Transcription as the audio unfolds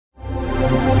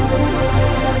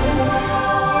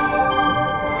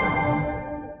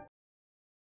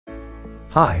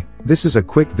Hi, this is a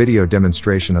quick video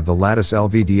demonstration of the Lattice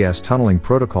LVDS Tunneling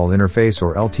Protocol Interface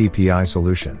or LTPI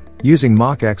solution, using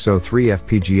MACH-X03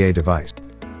 FPGA device.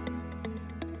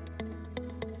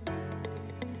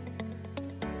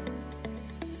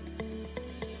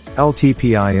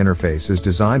 LTPI interface is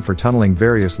designed for tunneling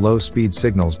various low-speed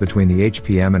signals between the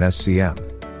HPM and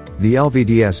SCM. The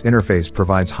LVDS interface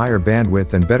provides higher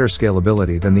bandwidth and better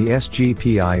scalability than the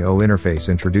GPIO interface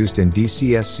introduced in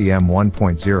DC-SCM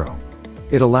 1.0.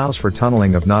 It allows for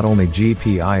tunneling of not only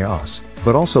GPIOs,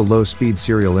 but also low-speed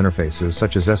serial interfaces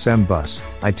such as SM bus,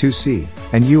 I2C,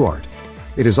 and UART.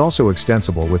 It is also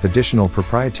extensible with additional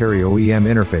proprietary OEM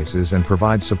interfaces and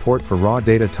provides support for raw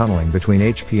data tunneling between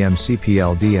HPM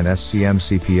CPLD and SCM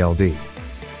CPLD.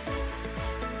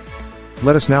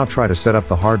 Let us now try to set up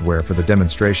the hardware for the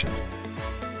demonstration.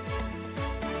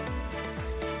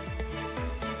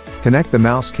 Connect the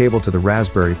mouse cable to the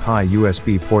Raspberry Pi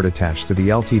USB port attached to the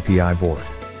LTPI board.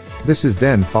 This is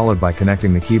then followed by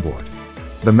connecting the keyboard.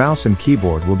 The mouse and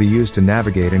keyboard will be used to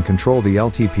navigate and control the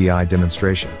LTPI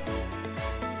demonstration.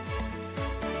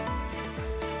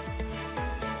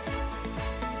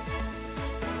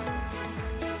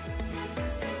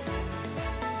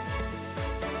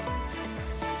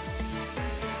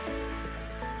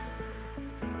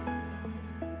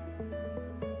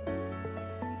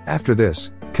 After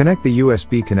this, connect the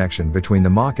USB connection between the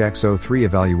MACH-X03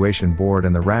 evaluation board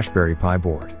and the Raspberry Pi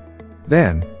board.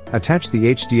 Then, attach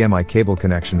the HDMI cable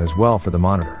connection as well for the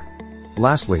monitor.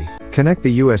 Lastly, connect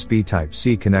the USB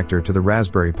Type-C connector to the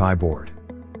Raspberry Pi board.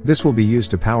 This will be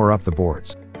used to power up the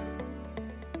boards.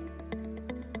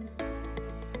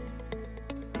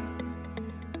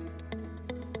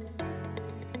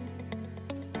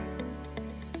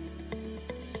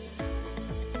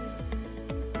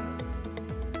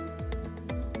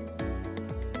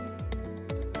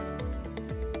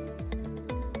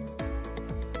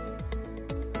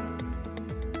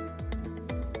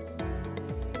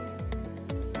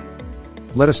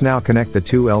 Let us now connect the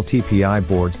two LTPI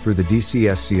boards through the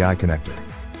DC-SCI connector.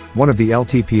 One of the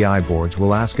LTPI boards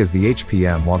will act as the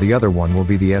HPM while the other one will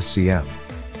be the SCM.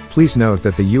 Please note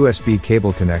that the USB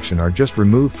cable connection are just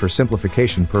removed for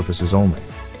simplification purposes only.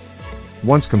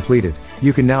 Once completed,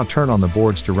 you can now turn on the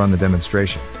boards to run the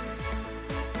demonstration.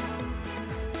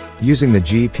 Using the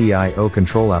GPIO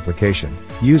control application,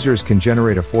 users can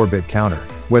generate a 4-bit counter,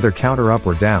 whether counter up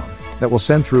or down, that will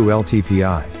send through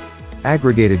LTPI.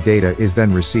 Aggregated data is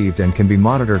then received and can be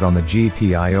monitored on the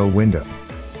GPIO window.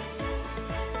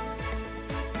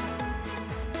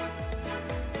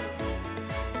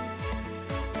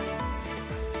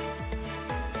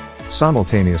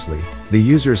 Simultaneously, the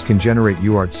users can generate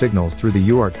UART signals through the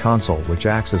UART console, which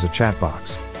acts as a chat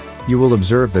box. You will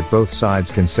observe that both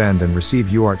sides can send and receive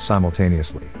UART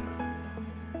simultaneously.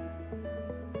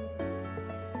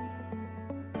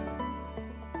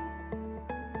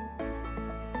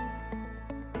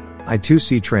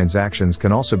 I2C transactions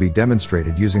can also be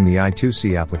demonstrated using the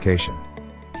I2C application.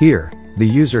 Here, the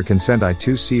user can send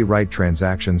I2C write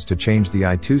transactions to change the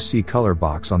I2C color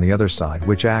box on the other side,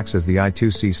 which acts as the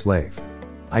I2C slave.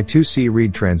 I2C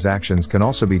read transactions can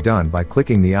also be done by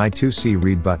clicking the I2C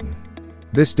read button.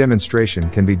 This demonstration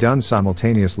can be done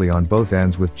simultaneously on both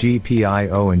ends with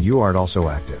GPIO and UART also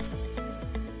active.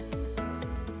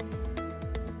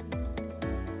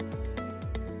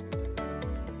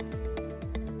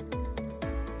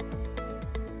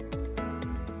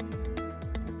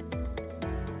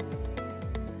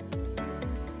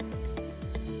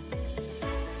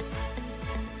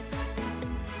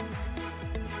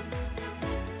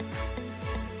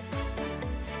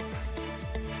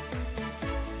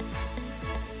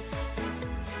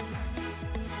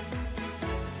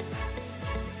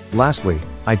 Lastly,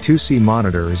 I2C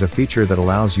Monitor is a feature that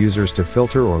allows users to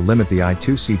filter or limit the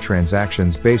I2C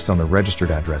transactions based on the registered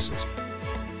addresses.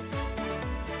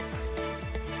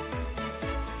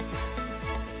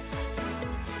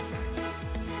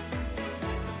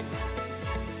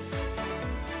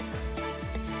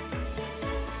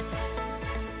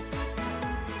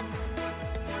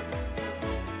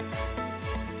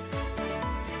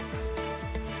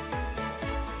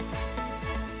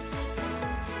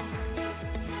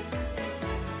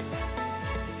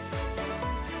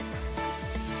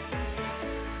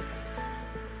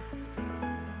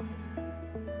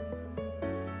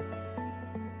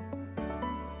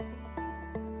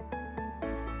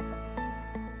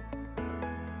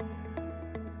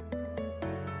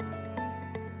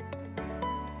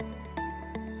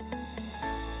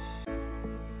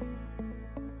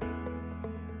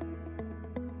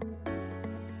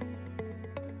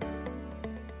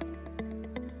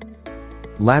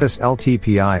 Lattice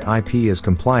LTPI IP is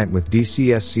compliant with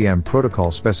DC-SCM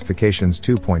protocol specifications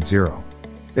 2.0.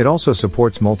 It also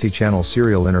supports multi-channel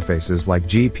serial interfaces like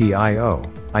GPIO,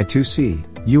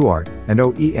 I2C, UART, and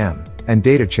OEM, and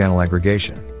data channel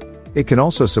aggregation. It can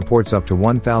also supports up to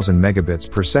 1000 megabits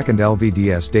per second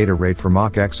LVDS data rate for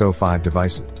Mach X05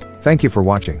 devices. Thank you for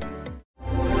watching.